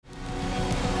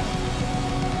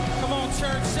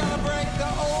celebrate the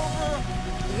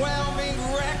overwhelming,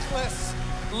 reckless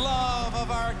love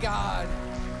of our God.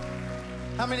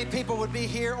 How many people would be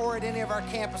here or at any of our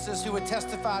campuses who would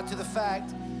testify to the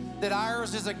fact that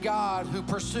ours is a God who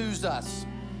pursues us?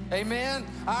 Amen?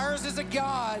 Ours is a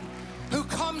God who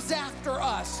comes after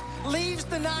us, leaves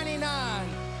the 99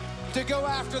 to go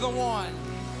after the one.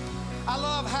 I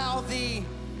love how the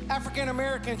African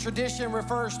American tradition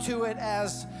refers to it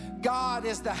as God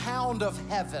is the hound of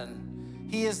heaven.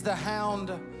 He is the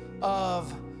hound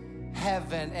of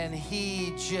heaven, and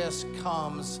he just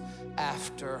comes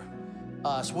after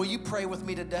us. Will you pray with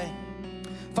me today?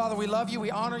 Father, we love you,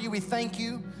 we honor you, we thank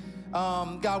you.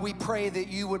 God, we pray that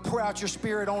you would pour out your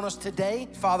spirit on us today.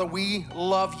 Father, we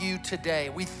love you today.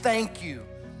 We thank you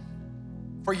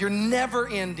for your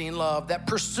never-ending love that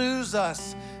pursues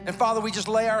us. And Father, we just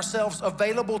lay ourselves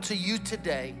available to you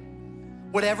today.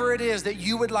 Whatever it is that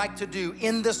you would like to do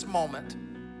in this moment,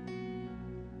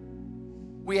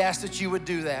 we ask that you would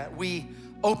do that. We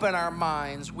open our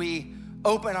minds, we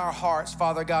open our hearts,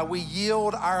 Father God. We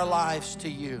yield our lives to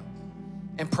you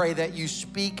and pray that you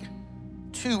speak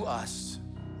to us.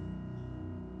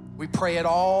 We pray it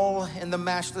all in the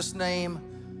matchless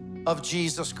name of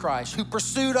Jesus Christ, who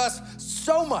pursued us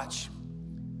so much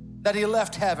that he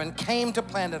left heaven, came to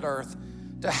planet Earth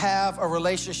to have a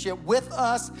relationship with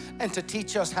us and to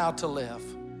teach us how to live.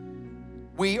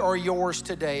 We are yours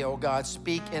today, oh God.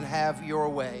 Speak and have your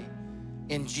way.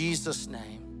 In Jesus'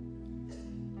 name,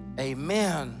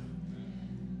 amen.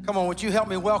 Come on, would you help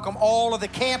me welcome all of the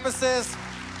campuses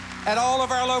at all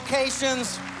of our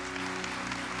locations?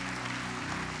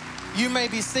 You may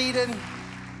be seated.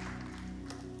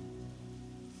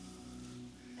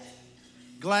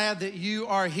 Glad that you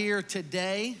are here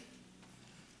today.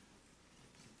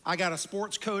 I got a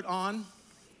sports coat on,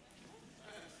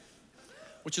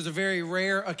 which is a very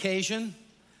rare occasion,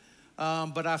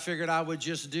 but I figured I would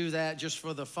just do that just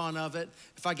for the fun of it.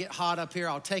 If I get hot up here,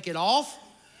 I'll take it off.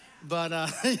 But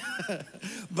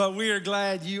we are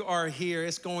glad you are here.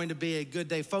 It's going to be a good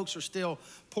day. Folks are still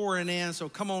pouring in, so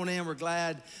come on in. We're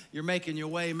glad you're making your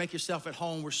way. Make yourself at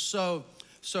home. We're so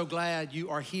glad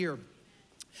you are here.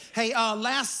 Hey,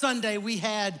 last Sunday we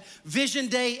had Vision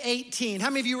Day 18. How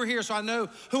many of you were here so I know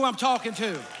who I'm talking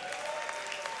to?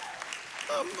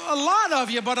 A lot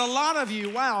of you, but a lot of you,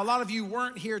 wow, a lot of you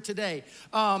weren't here today.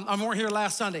 I weren't here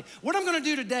last Sunday. What I'm gonna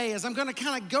do today is I'm gonna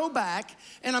kind of go back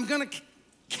and I'm gonna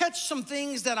catch some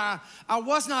things that I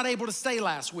was not able to say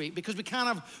last week because we kind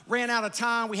of ran out of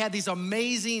time. We had these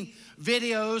amazing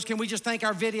videos. Can we just thank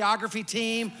our videography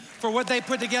team for what they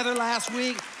put together last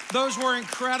week? Those were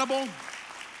incredible.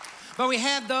 But we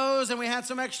had those and we had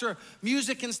some extra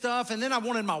music and stuff. And then I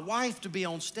wanted my wife to be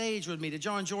on stage with me. Did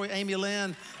y'all enjoy Amy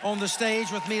Lynn on the stage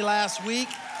with me last week?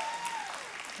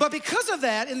 But because of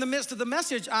that, in the midst of the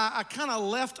message, I kind of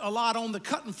left a lot on the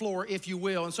cutting floor, if you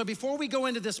will. And so before we go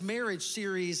into this marriage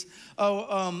series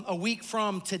a week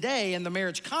from today and the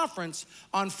marriage conference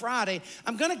on Friday,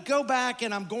 I'm gonna go back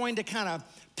and I'm going to kind of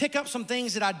pick up some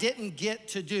things that I didn't get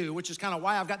to do, which is kind of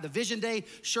why I've got the Vision Day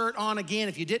shirt on again.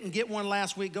 If you didn't get one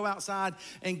last week, go outside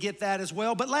and get that as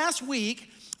well. But last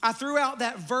week, I threw out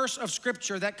that verse of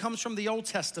scripture that comes from the Old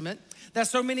Testament that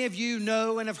so many of you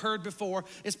know and have heard before.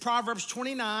 It's Proverbs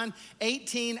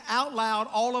 29:18, out loud,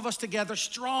 all of us together,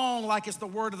 strong like it's the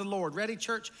word of the Lord. Ready,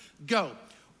 church? Go.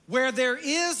 Where there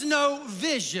is no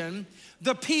vision,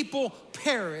 the people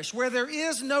perish. Where there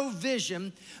is no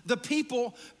vision, the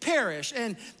people perish.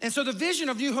 And so the vision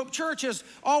of New Hope Church has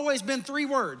always been three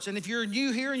words. And if you're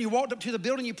new here and you walked up to the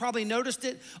building, you probably noticed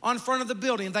it on front of the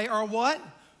building. They are what?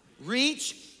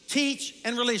 Reach, teach,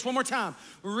 and release. One more time.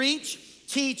 Reach,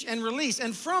 teach, and release.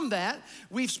 And from that,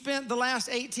 we've spent the last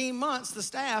 18 months, the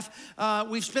staff,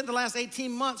 we've spent the last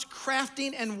 18 months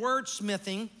crafting and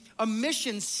wordsmithing a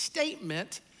mission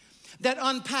statement that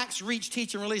unpacks reach,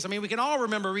 teach, and release. I mean, we can all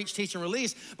remember reach, teach, and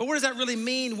release, but what does that really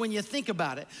mean when you think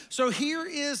about it? So here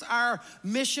is our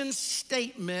mission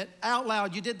statement out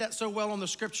loud. You did that so well on the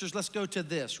scriptures. Let's go to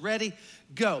this. Ready?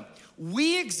 Go.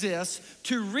 We exist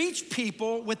to reach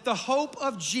people with the hope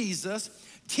of Jesus,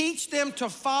 teach them to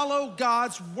follow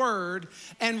God's word,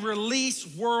 and release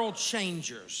world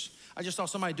changers. I just saw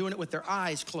somebody doing it with their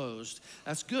eyes closed.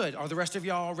 That's good. Are the rest of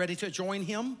y'all ready to join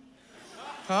him?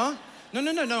 Huh? No.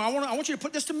 I want you to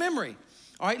put this to memory.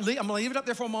 All right, I'm gonna leave it up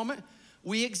there for a moment.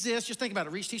 We exist, just think about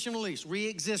it, reach, teach, and release. We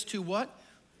exist to what?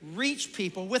 Reach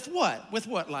people with what? With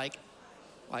what, like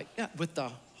yeah, with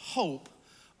the hope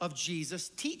of Jesus.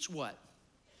 Teach what?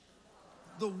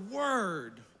 The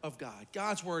word of God,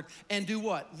 God's word, and do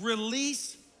what?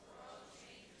 Release.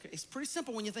 Okay, it's pretty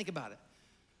simple when you think about it.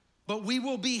 But we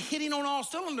will be hitting on all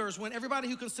cylinders when everybody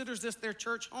who considers this their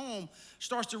church home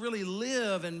starts to really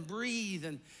live and breathe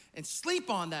and sleep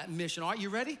on that mission. All right, you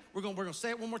ready? We're gonna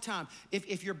say it one more time.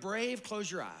 If you're brave, close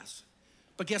your eyes.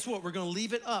 But guess what? We're gonna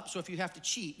leave it up, so if you have to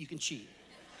cheat, you can cheat.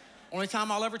 Only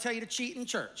time I'll ever tell you to cheat in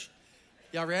church.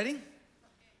 Y'all ready?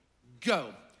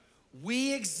 Go.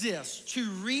 We exist to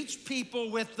reach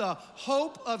people with the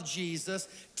hope of Jesus,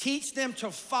 teach them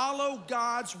to follow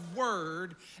God's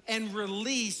word, and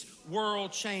release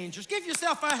world changers. Give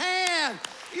yourself a hand.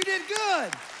 You did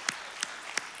good.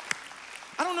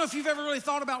 I don't know if you've ever really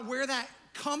thought about where that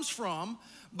comes from,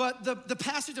 but the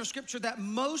passage of scripture that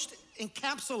most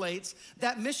encapsulates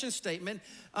that mission statement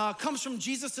comes from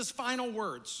Jesus' final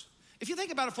words. If you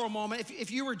think about it for a moment,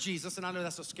 if you were Jesus, and I know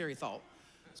that's a scary thought.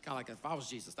 It's kind of like if I was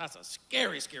Jesus, that's a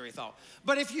scary, scary thought.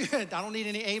 But if you, I don't need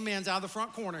any amens out of the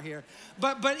front corner here.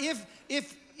 But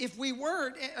if we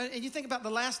were, and you think about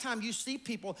the last time you see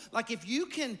people, like if you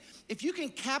can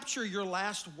capture your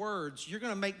last words, you're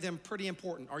gonna make them pretty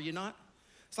important, are you not?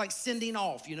 It's like sending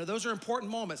off, those are important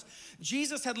moments.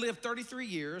 Jesus had lived 33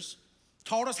 years,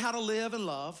 taught us how to live and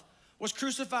love, was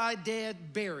crucified,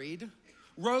 dead, buried,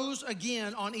 rose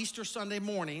again on Easter Sunday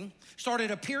morning,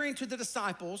 started appearing to the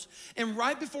disciples, and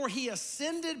right before he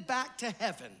ascended back to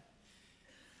heaven,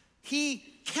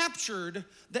 he captured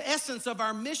the essence of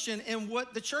our mission in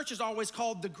what the church has always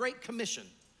called the Great Commission,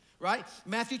 right?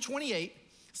 Matthew 28,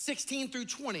 16 through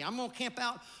 20. I'm gonna camp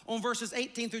out on verses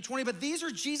 18 through 20, but these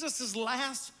are Jesus's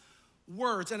last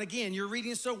words. And again, you're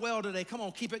reading so well today. Come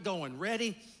on, keep it going.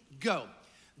 Ready? Go.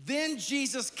 Then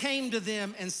Jesus came to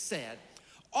them and said,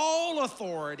 all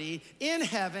authority in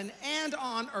heaven and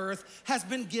on earth has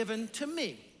been given to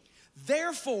me.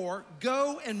 Therefore,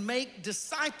 go and make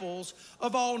disciples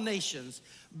of all nations,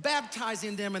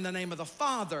 baptizing them in the name of the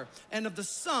Father and of the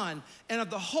Son and of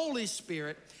the Holy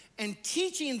Spirit, and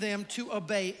teaching them to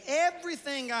obey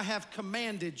everything I have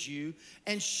commanded you.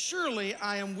 And surely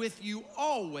I am with you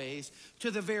always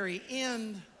to the very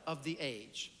end of the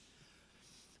age.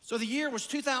 So the year was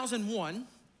 2001.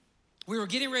 We were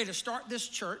getting ready to start this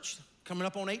church, coming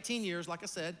up on 18 years, like I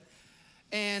said,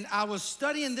 and I was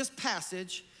studying this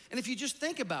passage, and if you just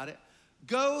think about it,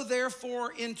 go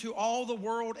therefore into all the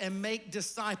world and make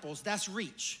disciples, that's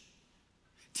reach.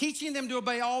 Teaching them to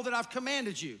obey all that I've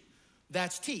commanded you,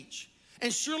 that's teach.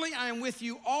 And surely I am with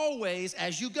you always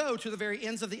as you go to the very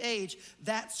ends of the age,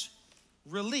 that's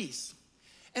release.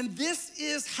 And this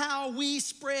is how we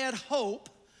spread hope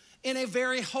in a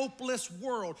very hopeless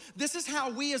world. This is how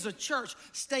we as a church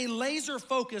stay laser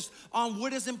focused on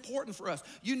what is important for us.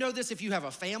 You know this if you have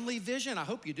a family vision. I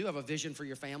hope you do have a vision for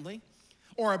your family,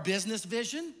 or a business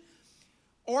vision,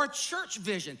 or a church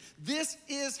vision. This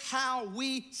is how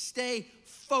we stay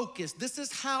focused. This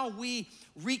is how we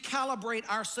recalibrate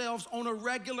ourselves on a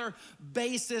regular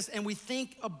basis, and we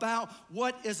think about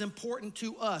what is important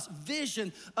to us.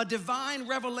 Vision, a divine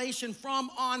revelation from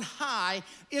on high,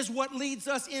 is what leads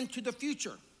us into the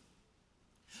future.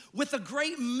 With a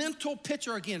great mental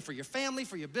picture, again, for your family,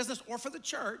 for your business, or for the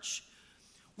church,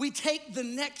 we take the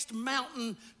next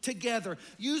mountain together,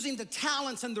 using the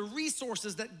talents and the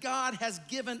resources that God has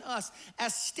given us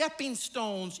as stepping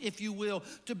stones, if you will,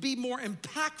 to be more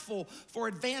impactful for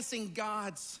advancing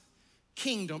God's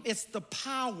kingdom. It's the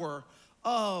power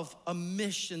of a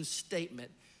mission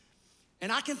statement.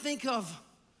 And I can think of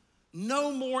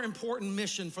no more important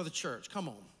mission for the church, come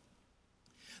on,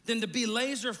 than to be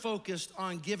laser focused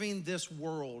on giving this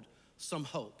world some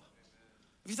hope.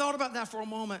 Have you thought about that for a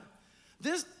moment?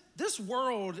 This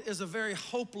world is a very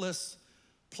hopeless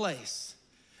place.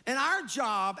 And our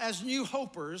job as new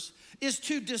hopers is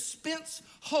to dispense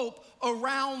hope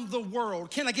around the world.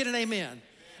 Can I get an amen?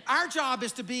 Our job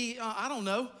is to be,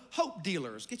 hope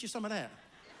dealers. Get you some of that.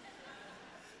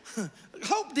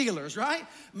 Hope dealers, right?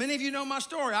 Many of you know my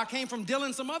story. I came from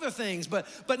dealing some other things, but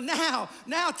now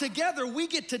together we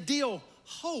get to deal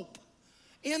hope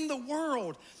in the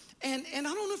world. And I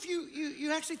don't know if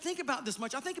you actually think about this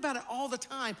much. I think about it all the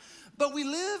time. But we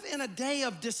live in a day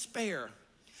of despair.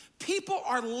 People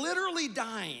are literally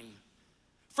dying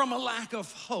from a lack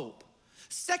of hope.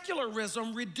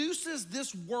 Secularism reduces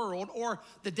this world, or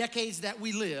the decades that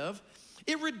we live,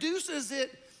 it reduces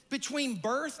it between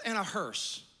birth and a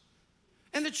hearse.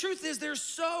 And the truth is, there's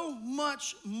so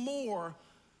much more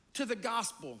to the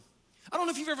gospel. I don't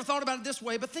know if you've ever thought about it this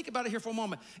way, but think about it here for a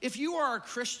moment. If you are a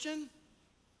Christian,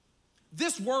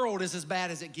 this world is as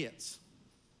bad as it gets.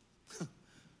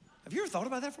 Have you ever thought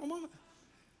about that for a moment?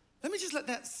 Let me just let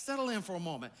that settle in for a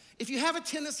moment. If you have a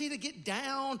tendency to get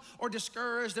down or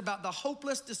discouraged about the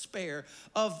hopeless despair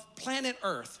of planet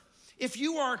Earth, If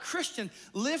you are a Christian,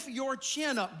 lift your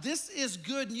chin up. This is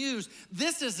good news.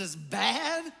 This is as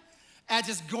bad as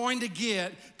it's going to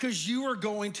get because you are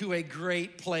going to a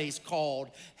great place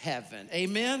called heaven.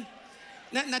 Amen?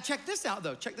 Now check this out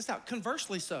though. Check this out.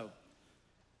 Conversely so,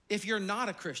 if you're not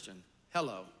a Christian,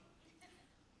 hello,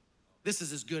 this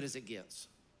is as good as it gets.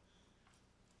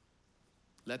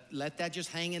 Let that just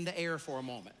hang in the air for a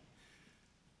moment.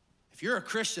 If you're a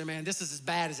Christian, man, this is as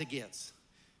bad as it gets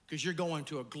because you're going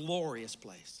to a glorious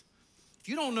place. If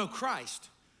you don't know Christ,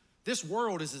 this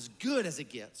world is as good as it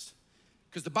gets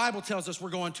because the Bible tells us we're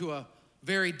going to a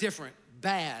very different,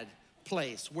 bad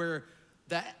place where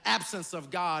the absence of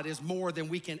God is more than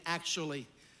we can actually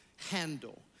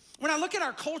handle. When I look at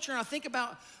our culture and I think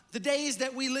about the days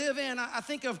that we live in, I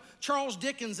think of Charles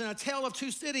Dickens in A Tale of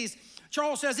Two Cities.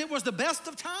 Charles says it was the best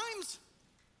of times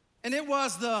and it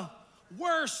was the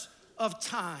worst of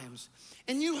times.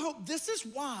 And you hope this is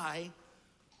why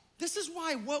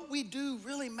what we do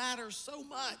really matters so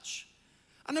much.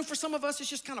 I know for some of us, it's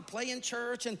just kind of playing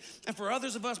church. And for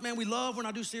others of us, man, we love when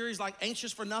I do series like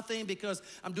Anxious for Nothing because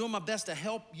I'm doing my best to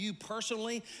help you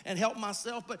personally and help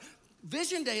myself. But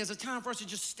Vision Day is a time for us to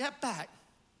just step back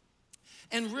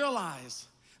and realize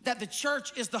that the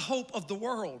church is the hope of the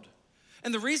world.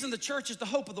 And the reason the church is the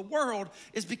hope of the world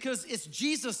is because it's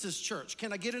Jesus's church.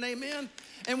 Can I get an amen?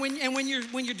 And when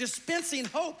you're dispensing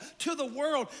hope to the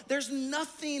world, there's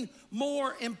nothing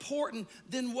more important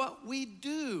than what we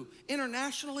do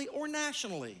internationally or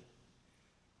nationally.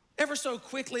 Ever so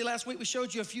quickly, last week we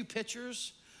showed you a few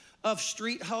pictures of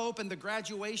Street Hope and the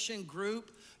graduation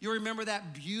group. You remember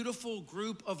that beautiful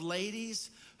group of ladies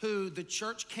who the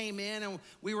church came in and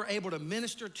we were able to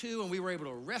minister to and we were able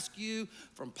to rescue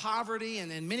from poverty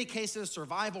and in many cases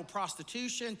survival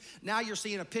prostitution. Now you're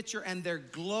seeing a picture and they're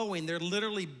glowing. They're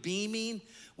literally beaming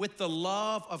with the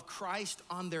love of Christ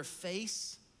on their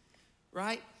face,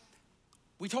 right?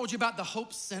 We told you about the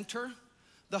Hope Center.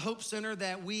 The Hope Center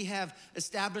that we have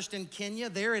established in Kenya.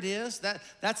 There it is.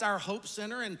 That's our Hope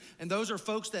Center. And those are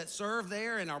folks that serve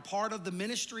there and are part of the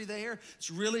ministry there.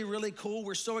 It's really, really cool.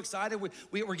 We're so excited.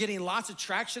 We're getting lots of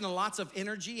traction and lots of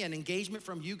energy and engagement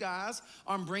from you guys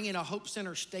on bringing a Hope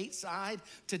Center stateside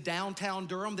to downtown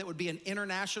Durham that would be an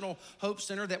international Hope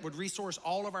Center that would resource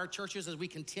all of our churches as we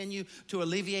continue to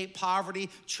alleviate poverty,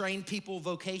 train people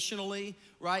vocationally,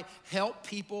 right? Help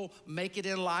people make it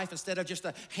in life instead of just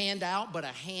a handout, but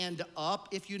a hand up,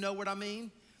 if you know what I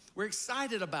mean. We're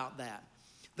excited about that.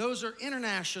 Those are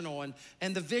international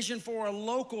and the vision for a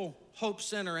local Hope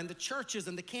Center and the churches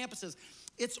and the campuses.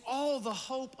 It's all the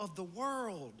hope of the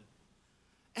world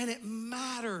and it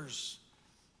matters.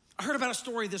 I heard about a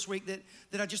story this week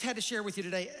that I just had to share with you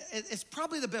today. It's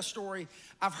probably the best story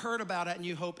I've heard about at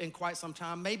New Hope in quite some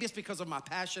time. Maybe it's because of my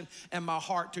passion and my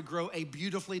heart to grow a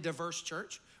beautifully diverse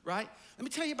church, right? Let me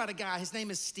tell you about a guy. His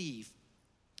name is Steve.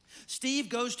 Steve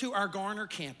goes to our Garner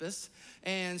campus,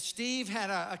 and Steve had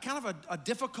a kind of a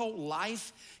difficult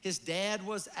life. His dad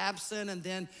was absent, and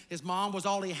then his mom was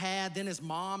all he had. Then his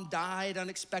mom died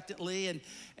unexpectedly, and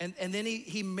then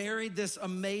he married this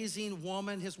amazing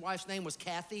woman. His wife's name was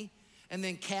Kathy, and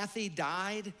then Kathy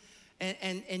died.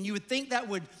 And you would think that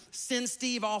would send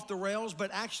Steve off the rails,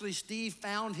 but actually Steve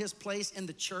found his place in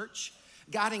the church,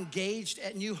 got engaged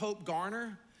at New Hope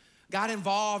Garner, got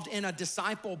involved in a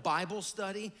disciple Bible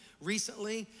study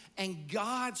recently, and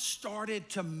God started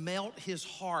to melt his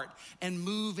heart and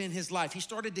move in his life. He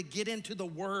started to get into the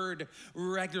Word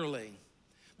regularly.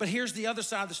 But here's the other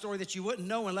side of the story that you wouldn't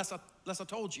know unless I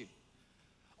told you.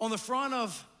 On the front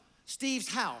of Steve's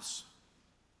house,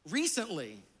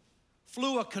 recently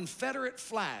flew a Confederate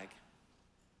flag.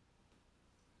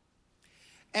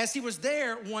 As he was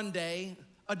there one day,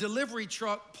 a delivery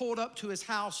truck pulled up to his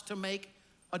house to make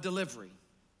a delivery.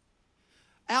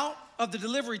 Out of the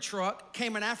delivery truck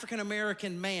came an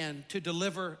African-American man to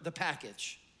deliver the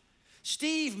package.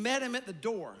 Steve met him at the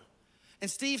door, and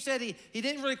Steve said he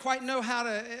didn't really quite know how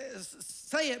to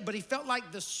say it, but he felt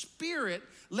like the Spirit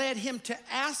led him to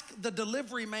ask the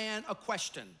delivery man a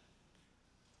question.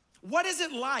 What is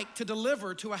it like to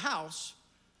deliver to a house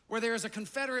where there is a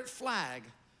Confederate flag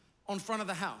on front of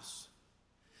the house?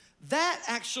 That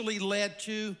actually led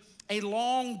to a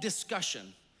long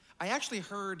discussion. I actually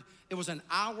heard it was an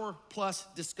hour-plus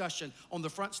discussion on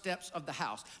the front steps of the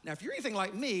house. Now, if you're anything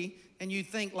like me and you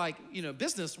think like,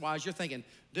 business-wise, you're thinking,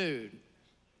 dude,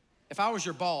 if I was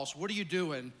your boss, what are you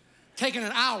doing taking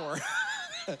an hour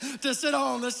to sit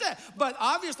on the set? But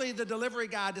obviously, the delivery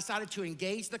guy decided to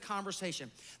engage the conversation.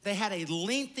 They had a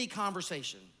lengthy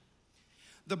conversation.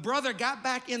 The brother got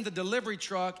back in the delivery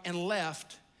truck and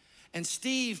left, And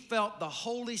Steve felt the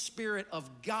Holy Spirit of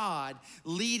God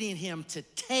leading him to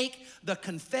take the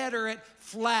Confederate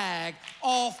flag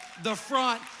off the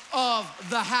front of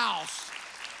the house.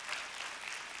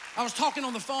 I was talking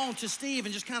on the phone to Steve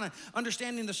and just kind of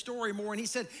understanding the story more. And he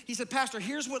said, Pastor,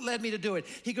 here's what led me to do it.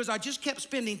 He goes, I just kept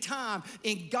spending time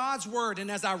in God's word. And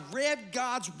as I read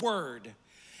God's word,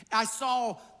 I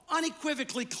saw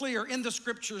unequivocally clear in the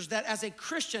scriptures that as a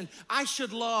Christian, I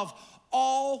should love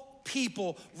all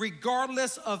people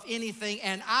regardless of anything.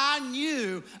 And I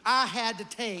knew I had to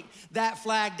take that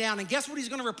flag down. And guess what he's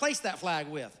going to replace that flag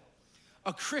with?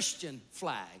 A Christian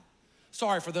flag.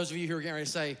 Sorry for those of you who are getting ready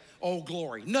to say, "Oh,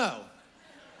 glory." No.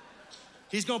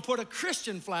 He's going to put a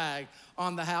Christian flag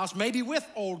on the house, maybe with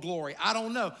Old Glory. I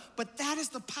don't know. But that is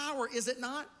the power, is it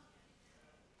not?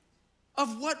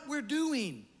 Of what we're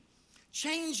doing.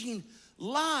 Changing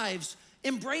lives,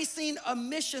 embracing a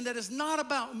mission that is not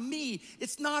about me.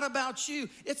 It's not about you.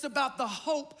 It's about the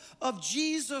hope of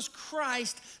Jesus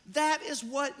Christ. That is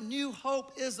what New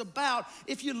Hope is about.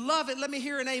 If you love it, let me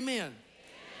hear an amen.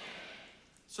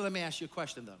 So let me ask you a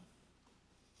question, though.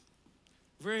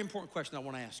 Very important question I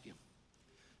want to ask you.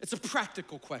 It's a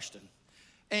practical question.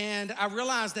 And I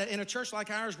realize that in a church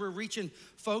like ours, we're reaching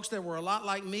folks that were a lot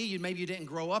like me. Maybe you didn't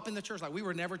grow up in the church. Like we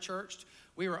were never churched.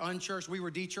 We were unchurched. We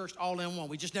were de-churched all in one.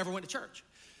 We just never went to church.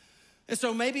 And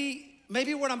so maybe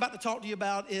what I'm about to talk to you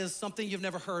about is something you've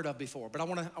never heard of before. But I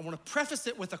want to preface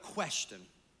it with a question.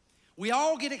 We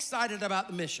all get excited about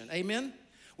the mission. Amen?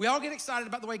 We all get excited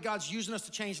about the way God's using us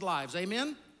to change lives.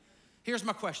 Amen? Here's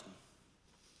my question.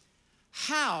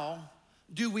 How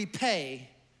do we pay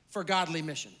for godly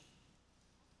mission?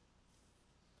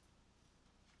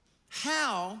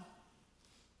 How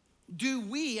do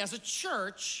we as a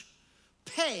church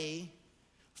pay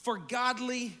for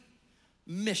godly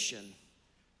mission?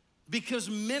 Because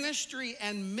ministry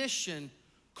and mission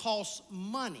costs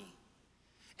money.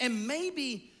 And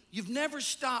maybe you've never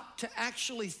stopped to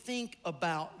actually think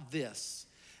about this.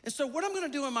 And so what I'm going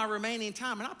to do in my remaining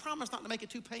time, and I promise not to make it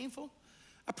too painful.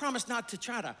 I promise not to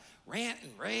try to rant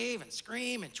and rave and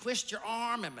scream and twist your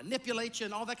arm and manipulate you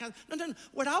and all that kind of. No.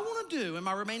 What I want to do in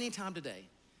my remaining time today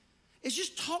is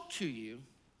just talk to you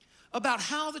about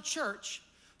how the church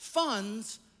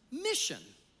funds mission,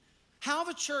 how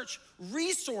the church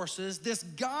resources this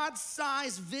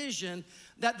God-sized vision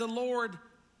that the Lord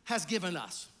has given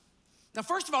us. Now,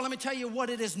 first of all, let me tell you what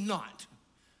it is not.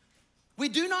 We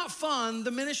do not fund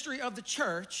the ministry of the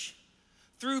church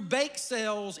through bake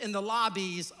sales in the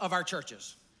lobbies of our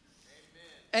churches.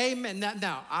 Amen.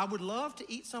 Now, I would love to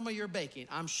eat some of your baking.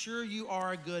 I'm sure you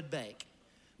are a good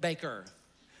baker.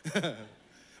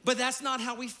 But that's not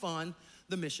how we fund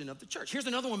the mission of the church. Here's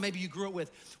another one maybe you grew up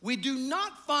with. We do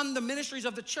not fund the ministries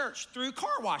of the church through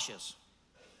car washes.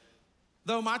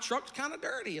 Though my truck's kind of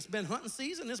dirty. It's been hunting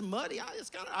season, it's muddy.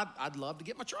 I'd love to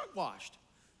get my truck washed.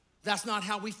 That's not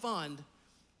how we fund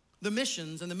the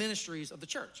missions and the ministries of the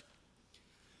church.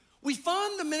 We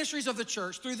fund the ministries of the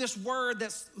church through this word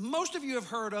that most of you have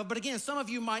heard of, but again, some of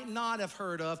you might not have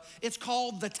heard of. It's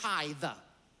called the tithe.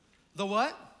 The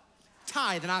what?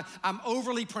 Tithe. And I'm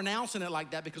overly pronouncing it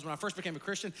like that because when I first became a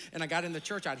Christian and I got in the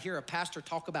church, I'd hear a pastor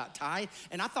talk about tithe,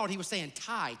 and I thought he was saying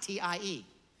tie, T-I-E.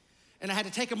 And I had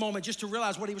to take a moment just to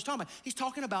realize what he was talking about. He's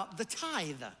talking about the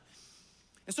tithe.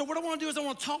 And so what I want to do is I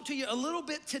want to talk to you a little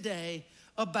bit today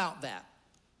about that.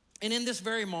 And in this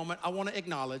very moment, I want to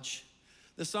acknowledge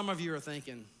that some of you are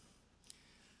thinking,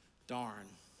 darn,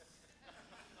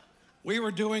 we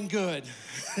were doing good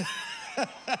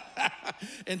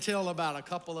until about a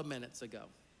couple of minutes ago.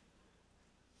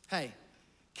 Hey,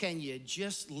 can you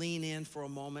just lean in for a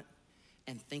moment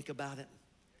and think about it?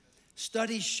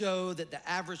 Studies show that the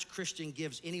average Christian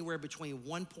gives anywhere between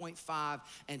 1.5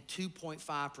 and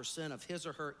 2.5% of his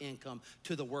or her income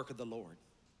to the work of the Lord.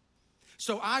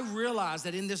 So I realize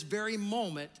that in this very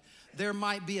moment, there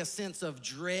might be a sense of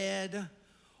dread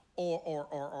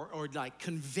or like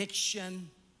conviction.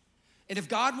 And if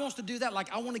God wants to do that,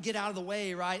 like I want to get out of the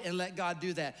way, right, and let God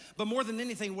do that. But more than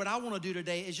anything, what I want to do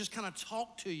today is just kind of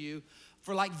talk to you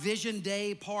for like Vision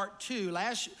Day Part 2.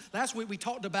 Last week we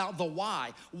talked about the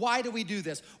why. Why do we do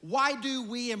this? Why do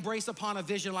we embrace upon a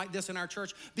vision like this in our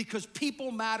church? Because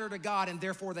people matter to God and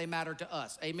therefore they matter to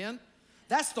us. Amen?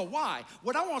 That's the why.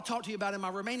 What I want to talk to you about in my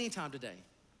remaining time today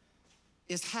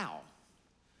is how.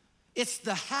 It's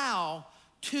the how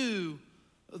to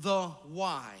the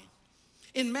why.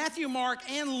 In Matthew, Mark,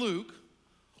 and Luke,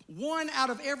 1 out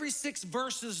of every 6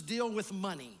 verses deal with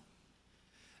money.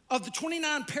 Of the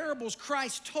 29 parables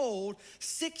Christ told,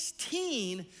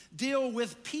 16 deal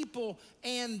with people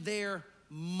and their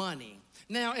money.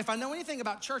 Now, if I know anything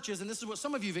about churches, and this is what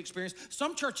some of you have experienced,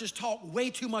 some churches talk way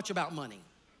too much about money.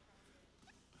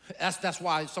 That's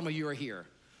why some of you are here.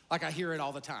 Like I hear it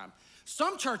all the time.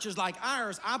 Some churches like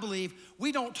ours, I believe,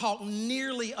 we don't talk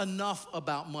nearly enough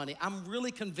about money. I'm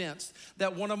really convinced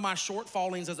that one of my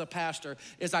shortfallings as a pastor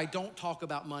is I don't talk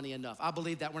about money enough. I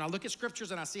believe that when I look at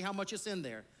scriptures and I see how much it's in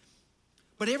there.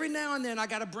 But every now and then I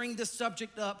gotta bring this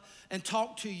subject up and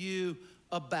talk to you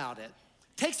about it.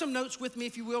 Take some notes with me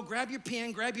if you will. Grab your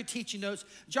pen, grab your teaching notes,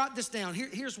 jot this down.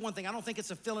 Here's one thing. I don't think it's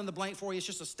a fill in the blank for you. It's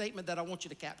just a statement that I want you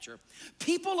to capture.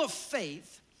 People of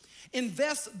faith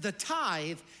invest the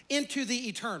tithe into the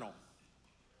eternal.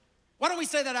 Why don't we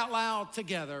say that out loud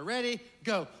together? Ready?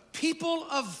 Go. People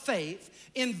of faith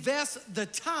invest the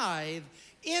tithe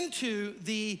into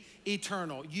the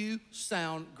eternal. You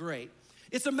sound great.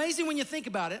 It's amazing when you think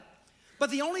about it,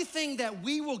 but the only thing that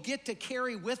we will get to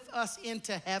carry with us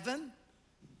into heaven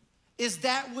is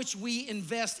that which we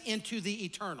invest into the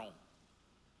eternal.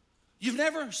 You've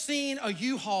never seen a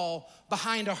U-Haul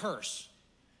behind a hearse.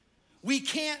 We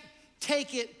can't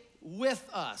take it with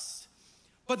us.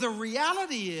 But the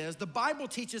reality is, the Bible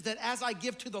teaches that as I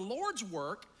give to the Lord's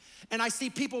work, and I see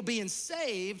people being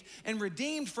saved and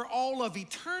redeemed for all of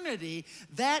eternity,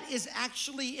 that is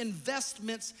actually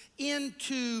investments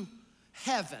into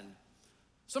heaven.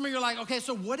 Some of you are like, okay,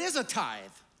 so what is a tithe?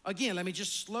 Again, let me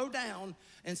just slow down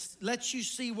and let you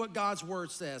see what God's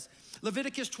word says.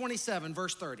 Leviticus 27,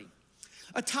 verse 30.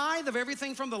 A tithe of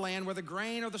everything from the land, whether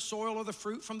grain or the soil or the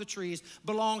fruit from the trees,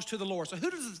 belongs to the Lord. So who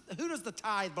does the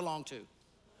tithe belong to?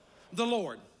 The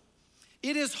Lord.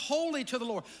 It is holy to the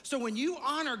Lord. So when you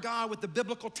honor God with the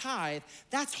biblical tithe,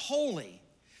 that's holy.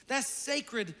 That's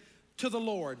sacred to the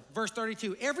Lord. Verse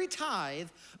 32, every tithe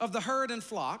of the herd and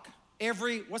flock,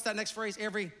 what's that next phrase?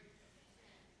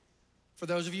 For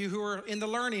those of you who are in the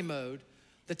learning mode,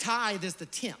 the tithe is the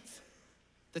 10th.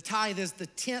 The tithe is the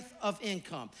 10th of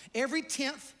income. Every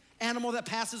 10th animal that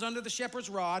passes under the shepherd's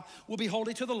rod will be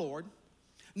holy to the Lord.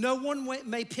 No one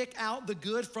may pick out the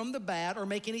good from the bad or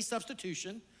make any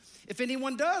substitution. If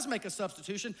anyone does make a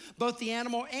substitution, both the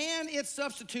animal and its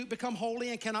substitute become holy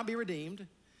and cannot be redeemed.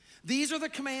 These are the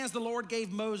commands the Lord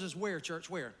gave Moses where, church?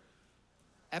 Where?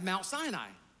 At Mount Sinai.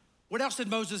 What else did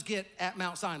Moses get at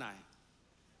Mount Sinai?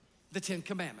 The 10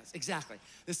 Commandments, exactly.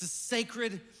 This is a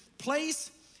sacred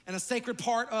place and a sacred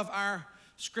part of our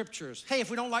scriptures. Hey, if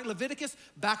we don't like Leviticus,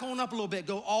 back on up a little bit.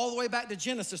 Go all the way back to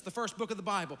Genesis, the first book of the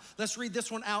Bible. Let's read this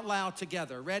one out loud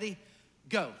together. Ready?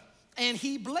 Go. And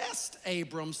he blessed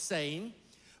Abram, saying,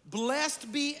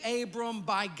 blessed be Abram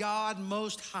by God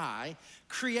Most High,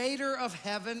 creator of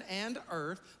heaven and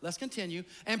earth. Let's continue.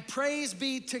 And praise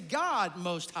be to God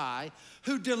Most High,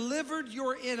 who delivered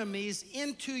your enemies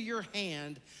into your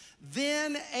hand.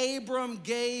 Then Abraham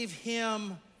gave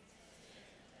him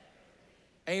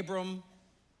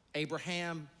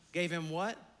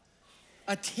what?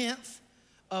 A 10th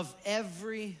of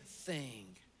everything.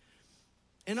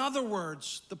 In other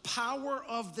words, the power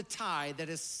of the tithe that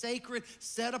is sacred,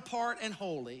 set apart, and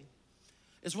holy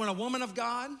is when a woman of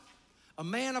God, a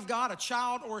man of God, a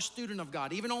child, or a student of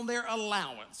God, even on their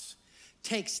allowance,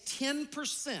 takes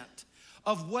 10%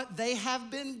 of what they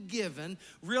have been given,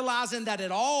 realizing that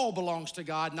it all belongs to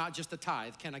God, not just the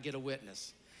tithe. Can I get a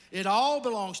witness? It all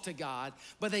belongs to God,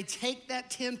 but they take that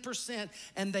 10%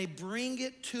 and they bring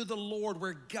it to the Lord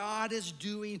where God is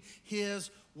doing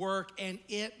his work, and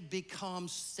it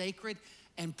becomes sacred,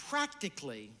 and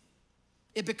practically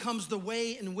it becomes the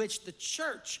way in which the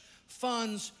church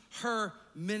funds her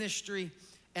ministry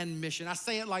and mission. I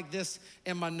say it like this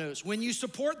in my notes. When you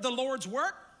support the Lord's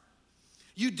work,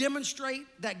 you demonstrate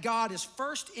that God is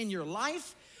first in your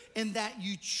life and that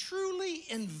you truly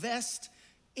invest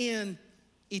in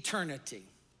eternity.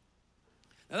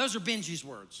 Now, those are Benji's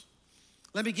words.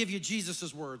 Let me give you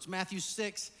Jesus's words. Matthew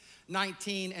 6,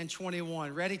 19 and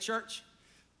 21. Ready, church?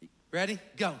 Ready?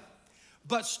 Go.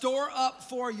 But store up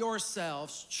for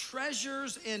yourselves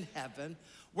treasures in heaven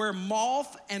where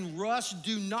moth and rust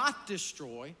do not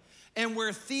destroy and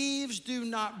where thieves do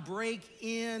not break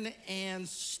in and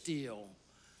steal.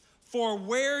 For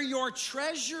where your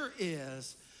treasure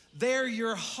is, there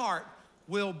your heart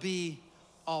will be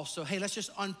also. Hey, let's just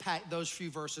unpack those few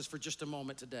verses for just a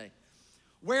moment today.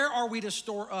 Where are we to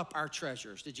store up our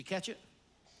treasures? Did you catch it?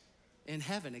 In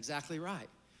heaven, exactly right.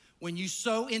 When you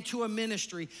sow into a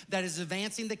ministry that is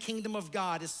advancing the kingdom of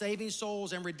God, is saving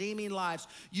souls and redeeming lives,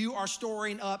 you are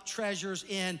storing up treasures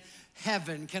in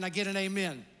heaven. Can I get an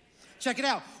amen? Check it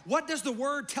out. What does the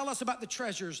word tell us about the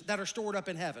treasures that are stored up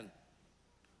in heaven?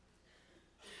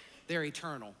 They're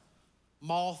eternal.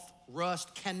 moth,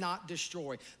 rust cannot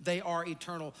destroy. They are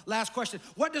eternal. Last question.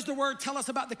 What does the word tell us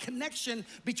about the connection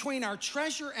between our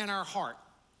treasure and our heart?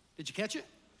 Did you catch it?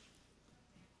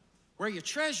 Where your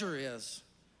treasure is,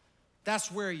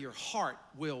 that's where your heart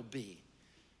will be.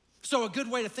 So a good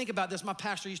way to think about this, my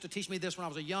pastor used to teach me this when I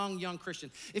was a young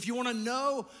Christian. If you want to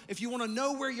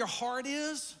know where your heart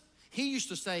is, he used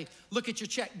to say, look at your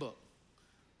checkbook.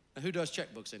 Now, who does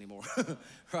checkbooks anymore,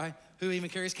 right? Who even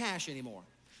carries cash anymore?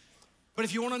 But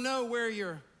if you want to know where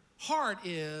your heart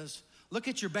is, look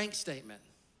at your bank statement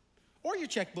or your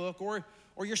checkbook or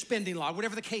your spending log,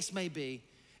 whatever the case may be.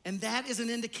 And that is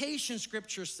an indication,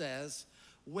 Scripture says,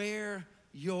 where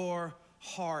your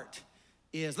heart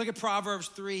is. Look at Proverbs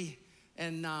 3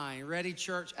 and 9. Ready,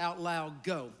 church? Out loud,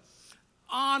 go.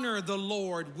 Honor the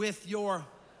Lord with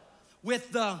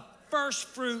the first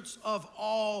fruits of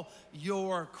all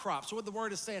your crops. So what the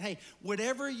word is saying, hey,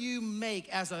 whatever you make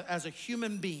as a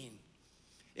human being,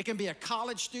 it can be a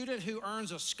college student who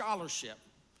earns a scholarship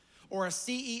or a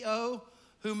CEO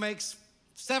who makes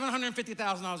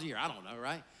 $750,000 a year. I don't know,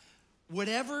 right?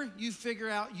 Whatever you figure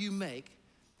out you make,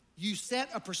 you set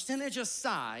a percentage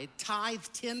aside, tithe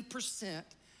 10%,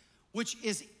 which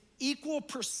is equal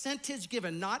percentage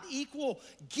given, not equal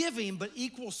giving, but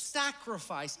equal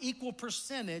sacrifice, equal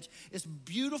percentage. It's a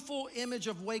beautiful image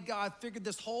of the way God figured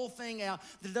this whole thing out,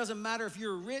 that it doesn't matter if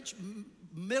you're rich,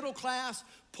 middle class,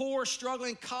 poor,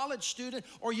 struggling, college student,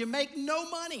 or you make no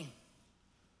money.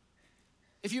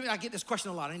 I get this question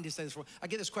a lot. I need to say this before. I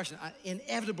get this question.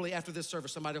 Inevitably, after this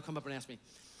service, somebody will come up and ask me,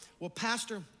 well,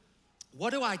 Pastor,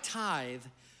 what do I tithe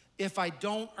if I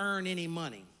don't earn any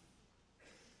money?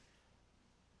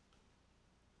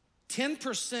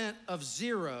 10% of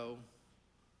zero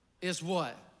is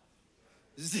what?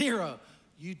 Zero.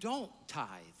 You don't tithe.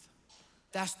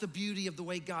 That's the beauty of the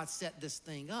way God set this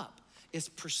thing up. It's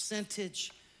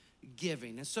percentage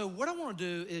giving. And so what I want to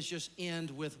do is just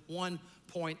end with one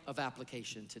point of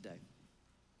application today.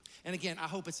 And again, I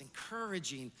hope it's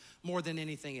encouraging more than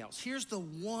anything else. Here's the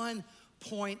one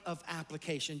point of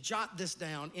application. Jot this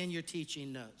down in your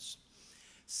teaching notes.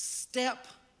 Step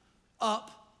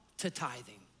up to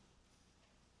tithing.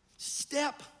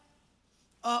 Step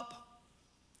up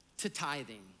to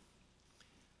tithing.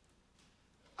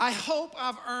 I hope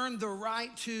I've earned the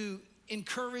right to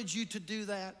encourage you to do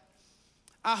that.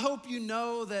 I hope you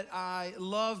know that I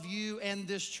love you and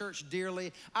this church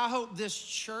dearly. I hope this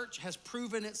church has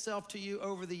proven itself to you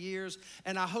over the years,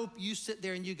 and I hope you sit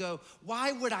there and you go,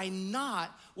 why would I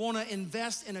not want to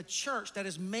invest in a church that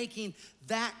is making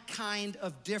that kind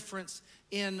of difference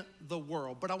in the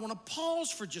world? But I want to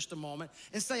pause for just a moment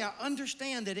and say I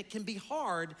understand that it can be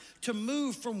hard to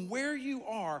move from where you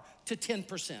are to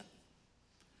 10%.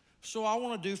 So I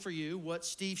want to do for you what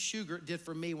Steve Shugart did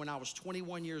for me when I was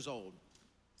 21 years old.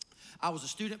 I was a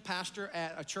student pastor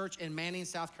at a church in Manning,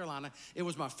 South Carolina. It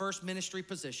was my first ministry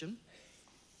position.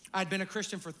 I'd been a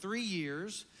Christian for 3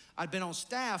 years. I'd been on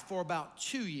staff for about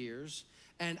 2 years,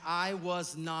 and I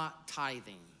was not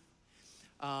tithing.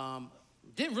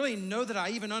 Didn't really know that I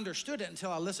even understood it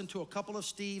until I listened to a couple of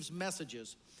Steve's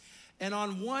messages. And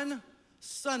on one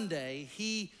Sunday,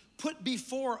 he put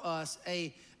before us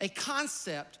a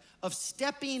concept of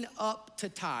stepping up to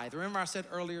tithe. Remember I said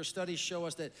earlier, studies show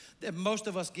us that most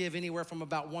of us give anywhere from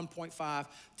about 1.5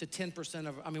 to 10%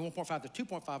 of, 1.5 to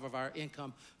 2.5 of our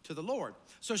income to the Lord.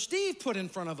 So Steve put in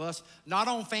front of us, not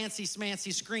on fancy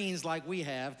smancy screens like we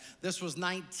have, this was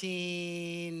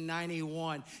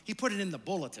 1991. He put it in the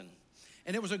bulletin.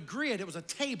 And it was a grid, it was a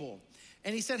table.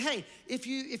 And he said, hey, if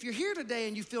you're here today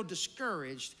and you feel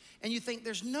discouraged and you think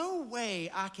there's no way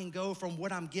I can go from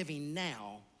what I'm giving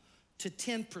now to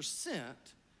 10%,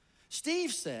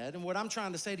 Steve said, and what I'm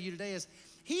trying to say to you today is,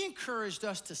 he encouraged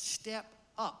us to step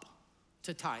up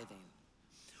to tithing.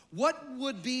 What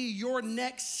would be your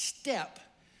next step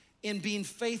in being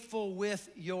faithful with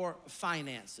your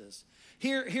finances?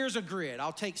 Here's a grid.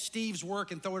 I'll take Steve's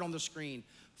work and throw it on the screen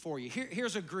for you.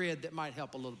 Here's a grid that might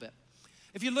help a little bit.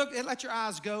 If you look, let your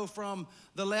eyes go from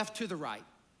the left to the right.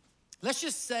 Let's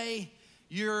just say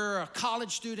you're a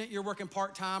college student, you're working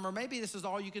part-time, or maybe this is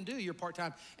all you can do, you're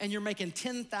part-time, and you're making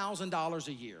 $10,000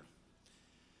 a year.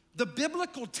 The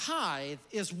biblical tithe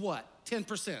is what?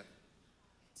 10%.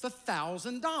 It's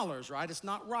 $1,000, right? It's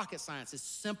not rocket science. It's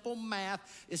simple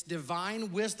math. It's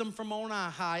divine wisdom from on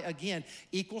high. Again,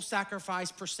 equal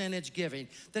sacrifice, percentage giving.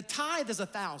 The tithe is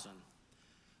 1,000.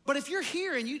 But if you're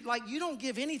here and you don't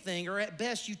give anything, or at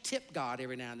best you tip God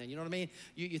every now and then, you know what I mean?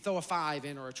 You throw a 5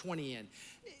 in or a 20 in.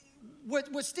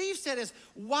 What Steve said is,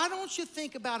 why don't you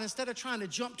think about, instead of trying to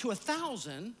jump to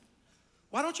 1,000,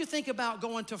 why don't you think about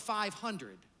going to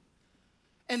 500?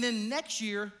 And then next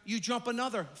year, you jump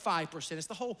another 5%. It's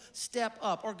the whole step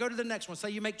up. Or go to the next one. Say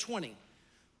you make 20.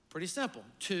 Pretty simple.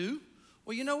 2.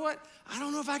 Well, you know what? I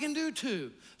don't know if I can do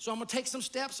 2. So I'm gonna take some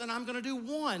steps and I'm gonna do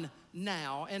 1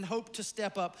 now and hope to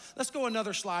step up. Let's go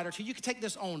another slide or 2. You can take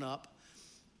this on up.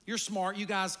 You're smart. You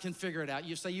guys can figure it out.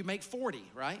 You say you make 40,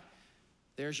 right?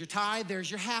 There's your tithe. There's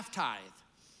your half tithe.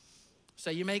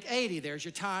 Say you make 80. There's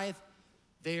your tithe.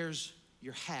 There's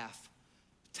your half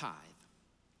tithe.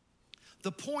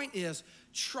 The point is,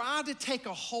 try to take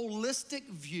a holistic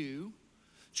view.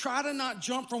 Try to not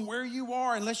jump from where you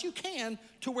are, unless you can,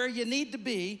 to where you need to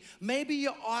be. Maybe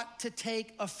you ought to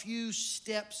take a few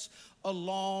steps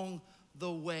along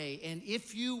the way. And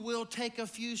if you will take a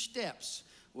few steps,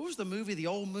 what was the movie, the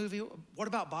old movie? What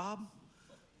About Bob?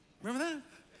 Remember that?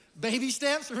 Baby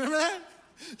steps, remember that?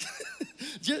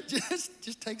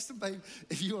 just take some baby.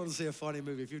 If you want to see a funny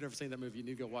movie, if you've never seen that movie, you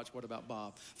need to go watch What About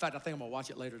Bob. In fact, I think I'm gonna watch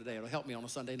it later today. It'll help me on a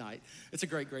Sunday night. It's a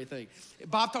great, great thing.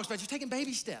 Bob talks about just taking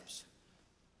baby steps.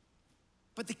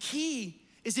 But the key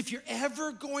is, if you're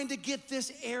ever going to get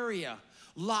this area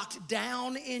locked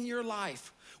down in your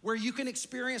life where you can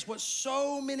experience what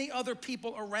so many other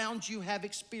people around you have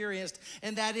experienced,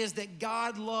 and that is that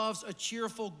God loves a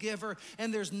cheerful giver,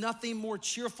 and there's nothing more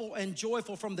cheerful and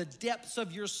joyful from the depths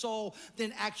of your soul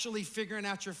than actually figuring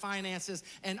out your finances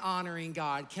and honoring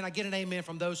God. Can I get an amen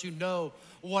from those who know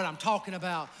what I'm talking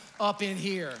about up in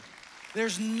here?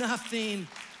 There's nothing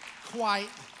quite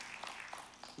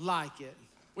like it.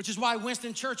 Which is why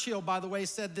Winston Churchill, by the way,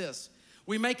 said this: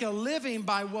 we make a living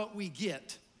by what we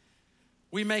get.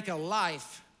 We make a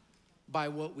life by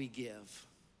what we give.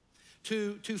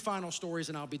 Two final stories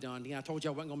and I'll be done. I told you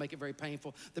I wasn't gonna make it very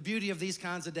painful. The beauty of these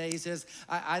kinds of days is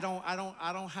I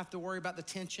don't have to worry about the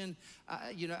tension.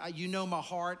 You know my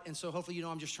heart, and so hopefully you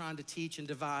know I'm just trying to teach and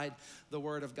divide the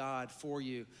word of God for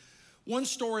you. One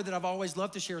story that I've always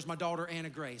loved to share is my daughter, Anna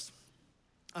Grace.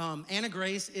 Anna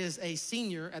Grace is a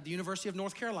senior at the University of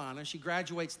North Carolina. She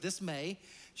graduates this May.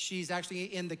 She's actually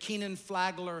in the Keenan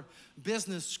Flagler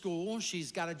Business School.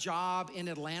 She's got a job in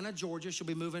Atlanta, Georgia. She'll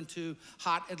be moving to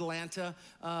hot Atlanta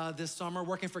this summer,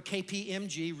 working for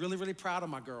KPMG. Really, really proud of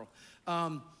my girl.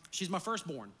 She's my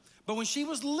firstborn. But when she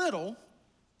was little,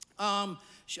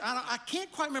 I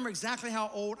can't quite remember exactly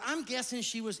how old. I'm guessing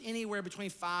she was anywhere between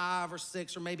 5 or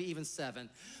 6 or maybe even 7.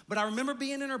 But I remember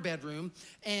being in her bedroom,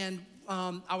 and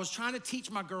I was trying to teach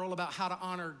my girl about how to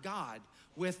honor God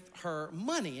with her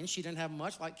money. And she didn't have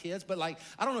much, like kids, but I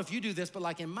don't know if you do this,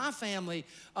 but in my family,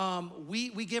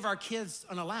 we give our kids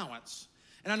an allowance.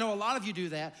 And I know a lot of you do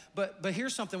that, but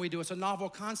here's something we do. It's a novel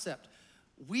concept.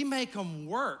 We make them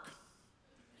work.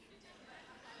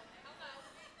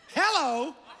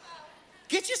 Hello.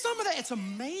 Get you some of that. It's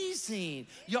amazing.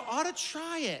 You ought to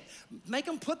try it. Make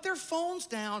them put their phones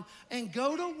down and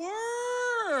go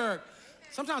to work.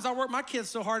 Sometimes I work my kids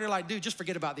so hard, they're like, dude, just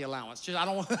forget about the allowance. I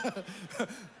don't want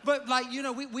But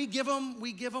we give them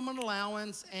an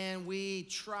allowance, and we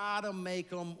try to make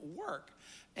them work.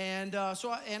 And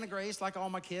so Anna Grace, like all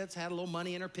my kids, had a little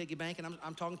money in her piggy bank, and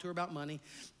I'm talking to her about money.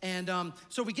 And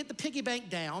so we get the piggy bank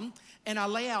down, and I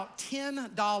lay out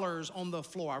 $10 on the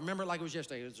floor. I remember it like it was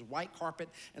yesterday. It was white carpet,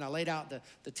 and I laid out the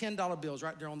 $10 bills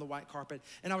right there on the white carpet.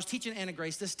 And I was teaching Anna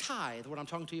Grace this tithe, what I'm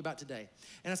talking to you about today.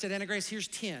 And I said, Anna Grace, here's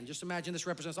 10. Just imagine this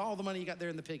represents all the money you got there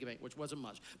in the piggy bank, which wasn't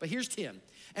much. But here's 10.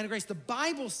 Anna Grace, the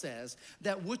Bible says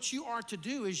that what you are to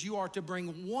do is you are to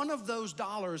bring one of those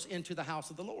dollars into the house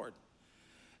of the Lord.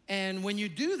 And when you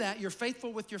do that, you're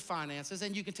faithful with your finances,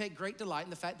 and you can take great delight in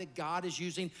the fact that God is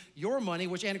using your money,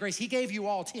 which, Anna Grace, he gave you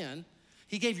all 10.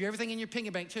 He gave you everything in your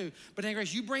piggy bank too. But Anna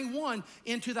Grace, you bring one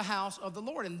into the house of the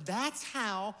Lord. And that's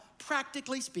how,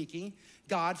 practically speaking,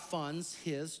 God funds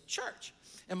his church.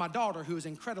 And my daughter, who is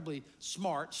incredibly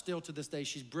smart, still to this day,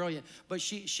 she's brilliant, but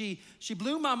she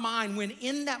blew my mind when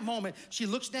in that moment, she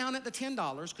looks down at the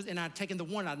 $10, and I'd taken the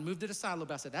one, I'd moved it aside a little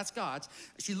bit, I said, that's God's.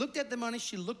 She looked at the money,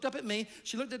 she looked up at me,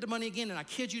 she looked at the money again, and I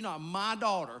kid you not, my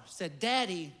daughter said,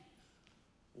 Daddy,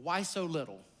 why so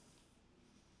little?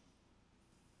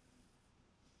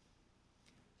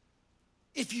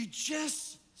 If you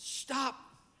just stop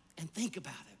and think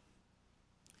about it,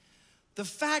 the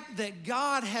fact that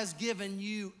God has given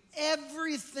you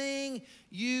everything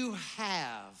you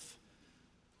have,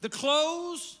 the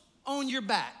clothes on your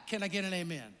back, can I get an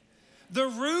amen? The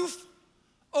roof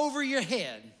over your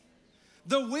head,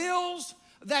 the wheels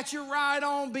that you ride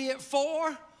on, be it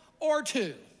 4 or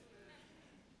 2.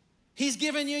 He's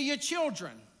given you your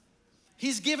children.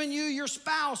 He's given you your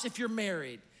spouse if you're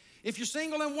married. If you're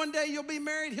single and one day you'll be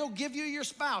married, he'll give you your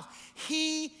spouse.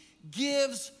 He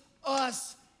gives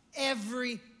us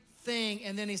everything.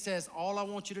 And then he says, all I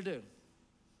want you to do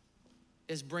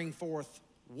is bring forth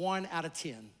 1 out of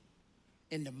 10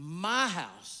 into my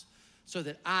house so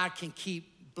that I can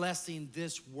keep blessing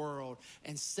this world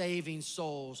and saving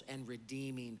souls and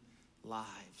redeeming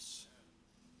lives.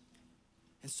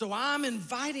 And so I'm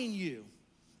inviting you.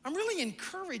 I'm really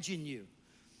encouraging you.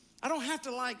 I don't have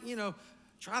to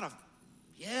try to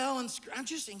yell and scream. I'm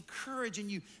just encouraging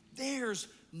you. There's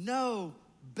no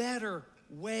better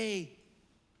way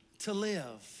to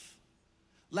live.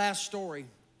 Last story.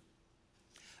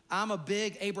 I'm a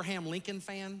big Abraham Lincoln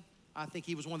fan. I think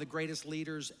he was one of the greatest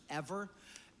leaders ever.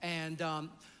 And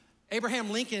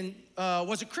Abraham Lincoln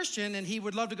was a Christian, and he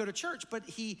would love to go to church, but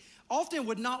he often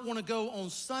would not want to go on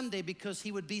Sunday because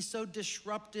he would be so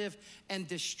disruptive and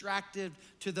distracted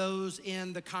to those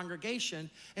in the congregation.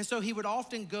 And so he would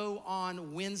often go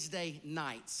on Wednesday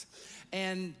nights.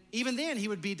 And even then, he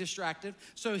would be distracted.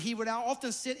 So he would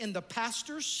often sit in the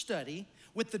pastor's study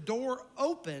with the door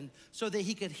open so that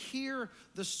he could hear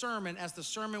the sermon as the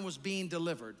sermon was being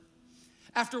delivered.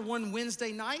 After one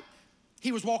Wednesday night,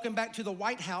 he was walking back to the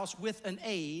White House with an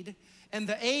aide, and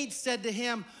the aide said to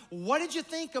him, "What did you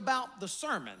think about the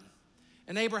sermon?"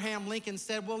 And Abraham Lincoln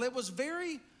said, "Well, it was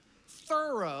very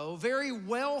thorough, very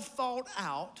well thought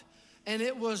out, and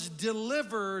it was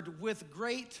delivered with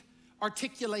great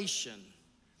articulation."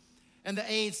 And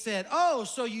the aide said, "Oh,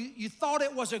 so you thought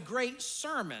it was a great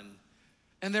sermon?"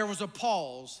 And there was a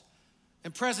pause,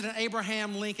 and President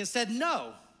Abraham Lincoln said,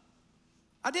 "No,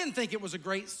 I didn't think it was a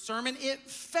great sermon. It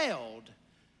failed."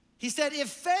 He said it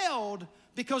failed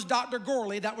because Dr.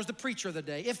 Gorley, that was the preacher of the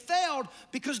day, it failed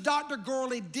because Dr.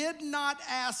 Gorley did not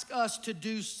ask us to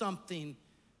do something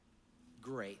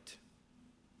great.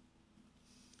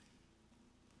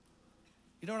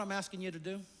 You know what I'm asking you to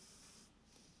do?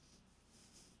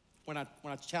 When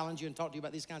I challenge you and talk to you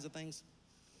about these kinds of things?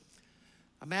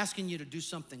 I'm asking you to do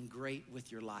something great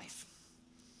with your life,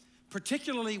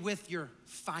 particularly with your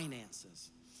finances.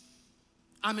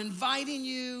 I'm inviting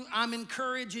you, I'm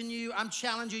encouraging you, I'm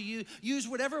challenging you, use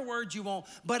whatever words you want,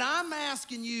 but I'm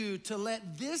asking you to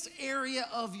let this area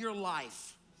of your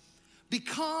life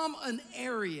become an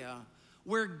area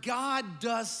where God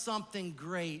does something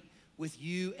great with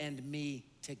you and me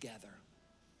together.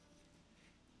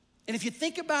 And if you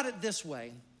think about it this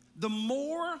way, the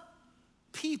more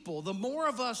people, the more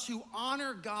of us who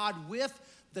honor God with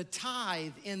the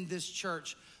tithe in this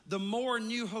church, the more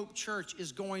New Hope Church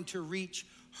is going to reach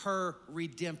her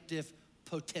redemptive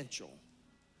potential.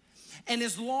 And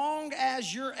as long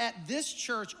as you're at this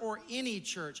church or any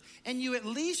church, and you at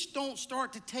least don't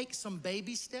start to take some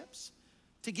baby steps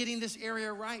to getting this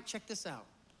area right, check this out.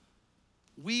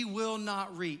 We will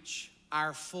not reach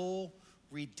our full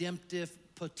redemptive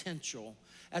potential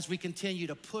as we continue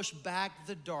to push back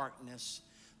the darkness,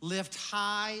 lift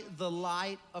high the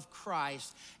light of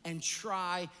Christ, and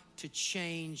try to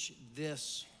change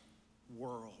this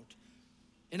world.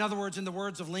 In other words, in the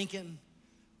words of Lincoln,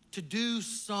 to do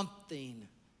something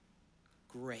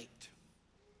great.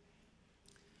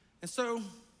 And so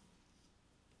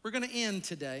we're going to end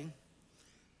today,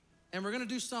 and we're going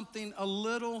to do something a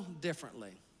little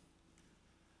differently.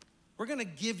 We're going to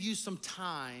give you some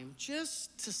time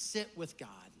just to sit with God.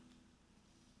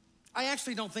 I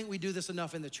actually don't think we do this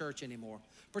enough in the church anymore,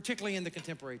 particularly in the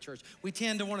contemporary church. We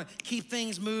tend to want to keep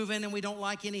things moving, and we don't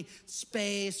like any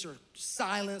space or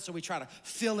silence, so we try to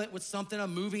fill it with something, a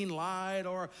moving light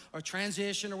or a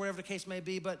transition or whatever the case may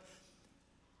be. But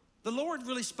the Lord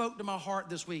really spoke to my heart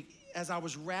this week as I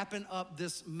was wrapping up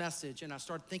this message, and I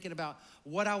started thinking about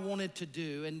what I wanted to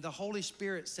do. And the Holy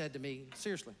Spirit said to me,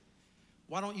 seriously,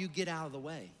 why don't you get out of the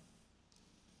way?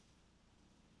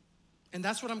 And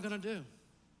that's what I'm going to do.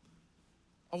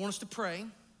 I want us to pray.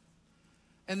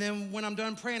 And then when I'm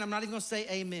done praying, I'm not even going to say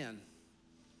amen.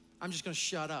 I'm just going to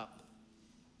shut up.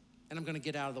 And I'm going to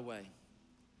get out of the way.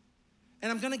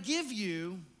 And I'm going to give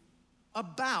you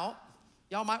about,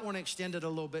 y'all might want to extend it a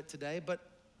little bit today, but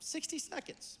 60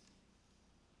 seconds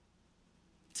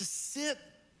to sit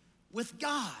with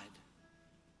God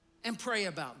and pray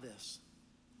about this.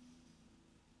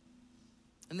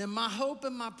 And then my hope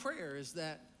and my prayer is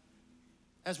that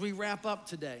as we wrap up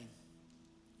today,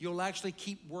 you'll actually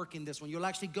keep working this one. You'll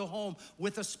actually go home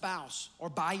with a spouse or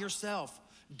by yourself.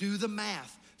 Do the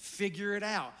math, figure it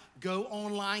out. Go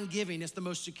online giving. It's the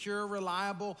most secure,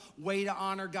 reliable way to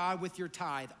honor God with your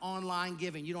tithe. Online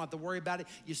giving. You don't have to worry about it.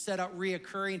 You set up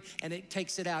reoccurring, and it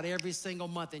takes it out every single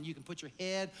month. And you can put your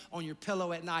head on your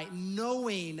pillow at night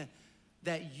knowing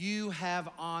that you have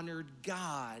honored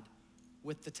God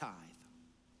with the tithe.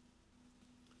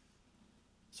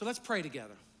 So let's pray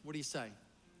together. What do you say?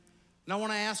 And I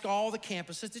want to ask all the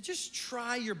campuses to just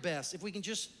try your best. If we can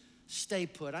just stay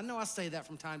put. I know I say that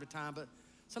from time to time, but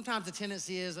Sometimes the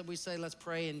tendency is that we say, let's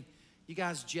pray, and you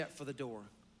guys jet for the door.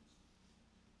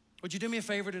 Would you do me a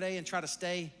favor today and try to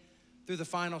stay through the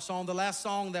final song? The last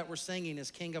song that we're singing is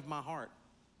King of My Heart.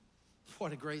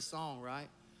 What a great song, right?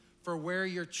 For where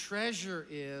your treasure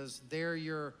is, there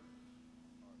your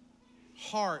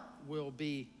heart will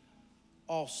be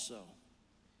also.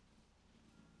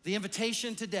 The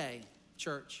invitation today,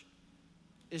 church,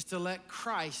 is to let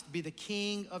Christ be the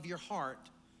king of your heart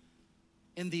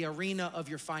in the arena of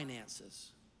your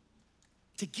finances.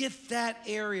 To get that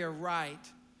area right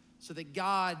so that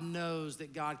God knows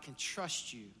that God can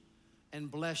trust you and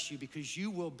bless you, because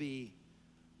you will be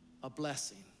a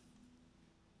blessing.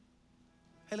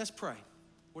 Hey, let's pray.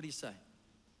 What do you say?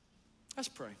 Let's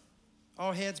pray.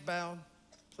 All heads bowed,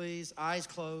 please, eyes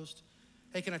closed.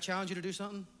 Hey, can I challenge you to do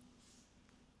something?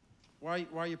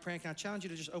 While you're praying, can I challenge you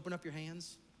to just open up your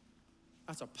hands?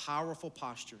 That's a powerful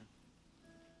posture.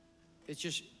 It's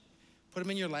just, put them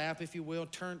in your lap, if you will.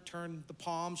 Turn the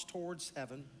palms towards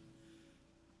heaven,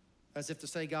 as if to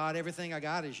say, God, everything I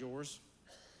got is yours.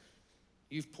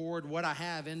 You've poured what I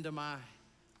have into my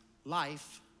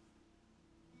life.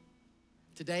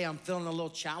 Today I'm feeling a little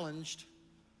challenged.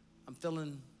 I'm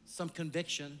feeling some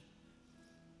conviction.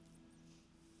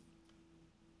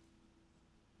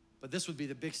 But this would be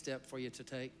the big step for you to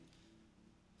take.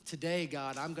 Today,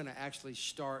 God, I'm gonna actually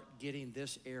start getting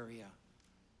this area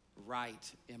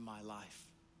right in my life.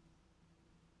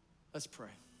 Let's pray.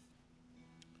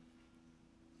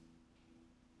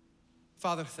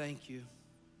 Father, thank you.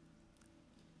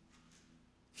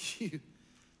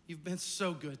 You've been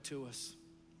so good to us.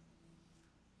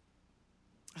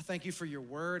 I thank you for your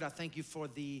word. I thank you for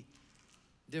the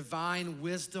divine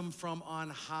wisdom from on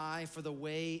high, for the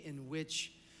way in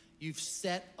which you've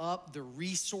set up the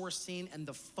resourcing and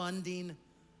the funding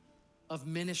of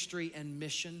ministry and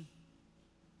mission.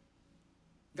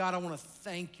 God, I want to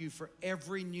thank you for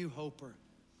every New Hoper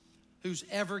who's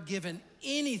ever given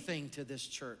anything to this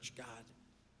church, God.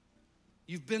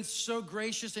 You've been so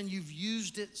gracious and you've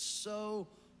used it so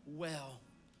well.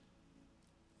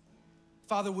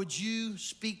 Father, would you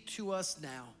speak to us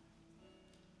now?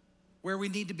 Where we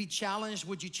need to be challenged,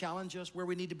 would you challenge us? Where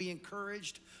we need to be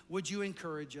encouraged, would you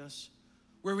encourage us?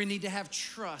 Where we need to have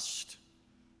trust,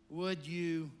 would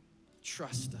you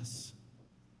trust us?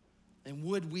 And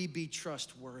would we be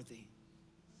trustworthy?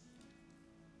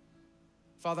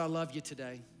 Father, I love you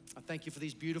today. I thank you for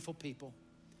these beautiful people.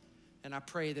 And I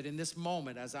pray that in this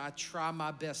moment, as I try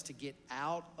my best to get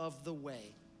out of the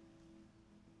way,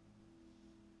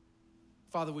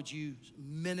 Father, would you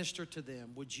minister to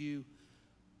them? Would you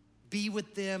be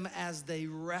with them as they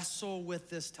wrestle with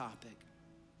this topic?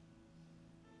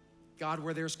 God,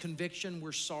 where there's conviction,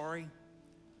 we're sorry.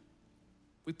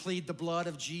 We plead the blood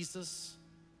of Jesus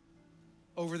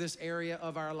over this area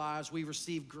of our lives. We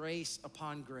receive grace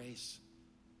upon grace.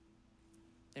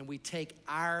 And we take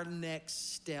our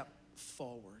next step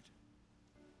forward.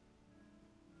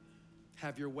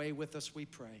 Have your way with us, we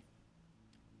pray.